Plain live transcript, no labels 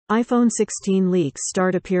iPhone 16 leaks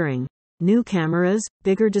start appearing. New cameras,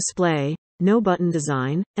 bigger display, no button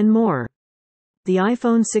design, and more. The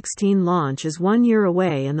iPhone 16 launch is 1 year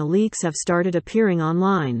away and the leaks have started appearing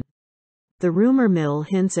online. The rumor mill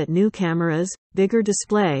hints at new cameras, bigger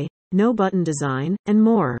display, no button design, and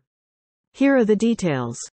more. Here are the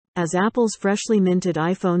details. As Apple's freshly minted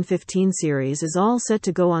iPhone 15 series is all set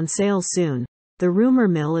to go on sale soon, the rumor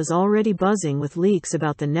mill is already buzzing with leaks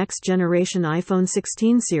about the next generation iPhone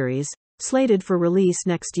 16 series, slated for release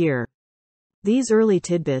next year. These early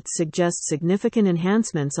tidbits suggest significant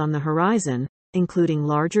enhancements on the horizon, including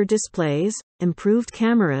larger displays, improved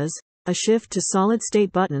cameras, a shift to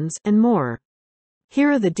solid-state buttons, and more. Here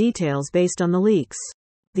are the details based on the leaks.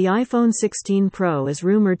 The iPhone 16 Pro is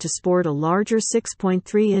rumored to sport a larger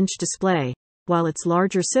 6.3-inch display, while its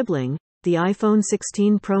larger sibling, the iPhone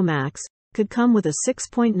 16 Pro Max, could come with a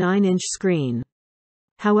 6.9-inch screen.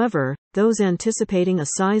 However, those anticipating a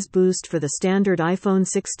size boost for the standard iPhone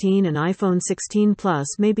 16 and iPhone 16 Plus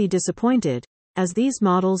may be disappointed, as these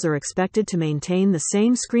models are expected to maintain the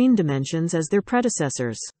same screen dimensions as their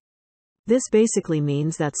predecessors. This basically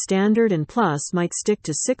means that Standard and Plus might stick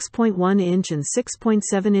to 6.1-inch and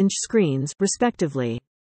 6.7-inch screens, respectively.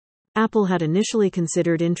 Apple had initially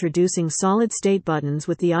considered introducing solid-state buttons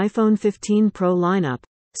with the iPhone 15 Pro lineup,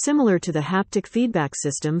 similar to the haptic feedback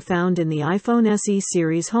system found in the iPhone SE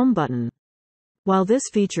series home button. While this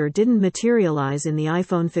feature didn't materialize in the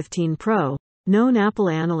iPhone 15 Pro, known Apple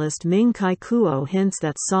analyst Ming-Chi Kuo hints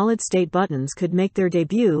that solid-state buttons could make their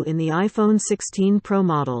debut in the iPhone 16 Pro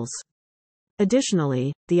models.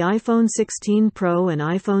 Additionally, the iPhone 16 Pro and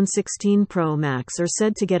iPhone 16 Pro Max are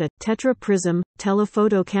said to get a Tetraprism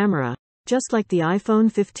telephoto camera, just like the iPhone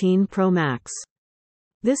 15 Pro Max.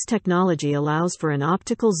 This technology allows for an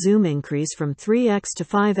optical zoom increase from 3x to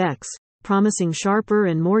 5x, promising sharper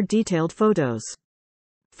and more detailed photos.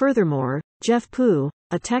 Furthermore, Jeff Pu,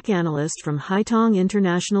 a tech analyst from Haitong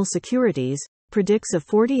International Securities, predicts a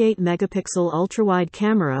 48-megapixel ultra-wide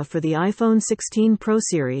camera for the iPhone 16 Pro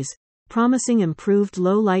series, promising improved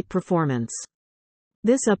low-light performance.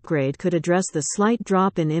 This upgrade could address the slight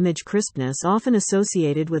drop in image crispness often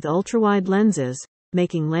associated with ultra-wide lenses,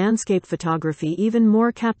 making landscape photography even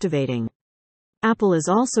more captivating. Apple is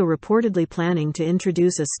also reportedly planning to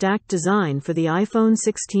introduce a stacked design for the iPhone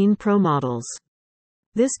 16 Pro models.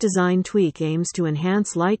 This design tweak aims to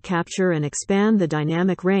enhance light capture and expand the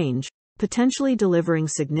dynamic range, potentially delivering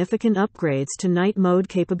significant upgrades to night mode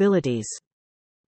capabilities.